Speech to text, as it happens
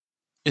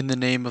In the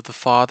name of the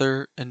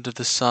Father, and of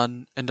the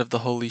Son, and of the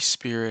Holy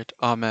Spirit.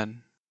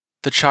 Amen.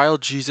 The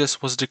child Jesus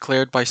was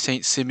declared by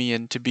Saint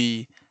Simeon to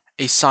be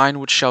a sign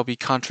which shall be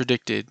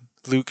contradicted.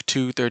 Luke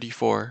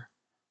 2:34.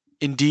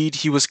 Indeed,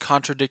 he was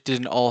contradicted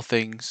in all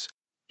things.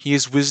 He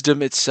is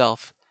wisdom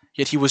itself,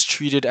 yet he was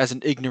treated as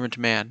an ignorant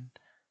man.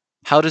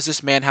 How does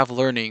this man have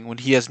learning when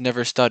he has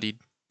never studied?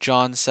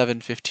 John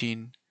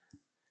 7:15.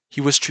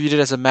 He was treated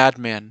as a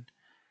madman.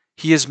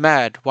 He is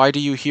mad, why do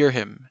you hear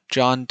him?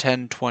 John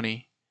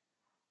 10:20.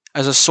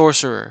 As a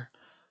sorcerer,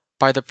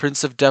 by the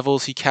prince of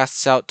devils he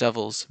casts out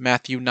devils.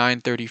 Matthew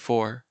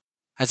 9:34.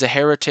 As a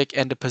heretic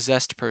and a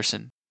possessed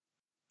person.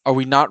 Are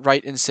we not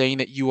right in saying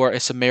that you are a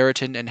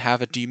Samaritan and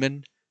have a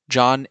demon?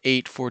 John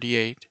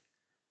 8:48.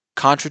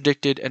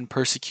 Contradicted and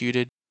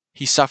persecuted,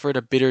 he suffered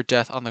a bitter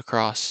death on the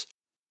cross.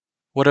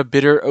 What a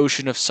bitter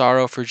ocean of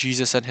sorrow for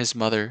Jesus and his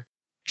mother.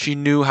 She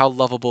knew how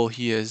lovable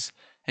he is,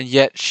 and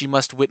yet she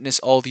must witness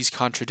all these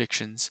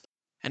contradictions.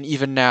 And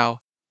even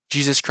now,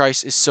 Jesus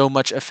Christ is so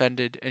much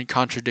offended and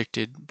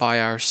contradicted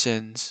by our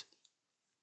sins.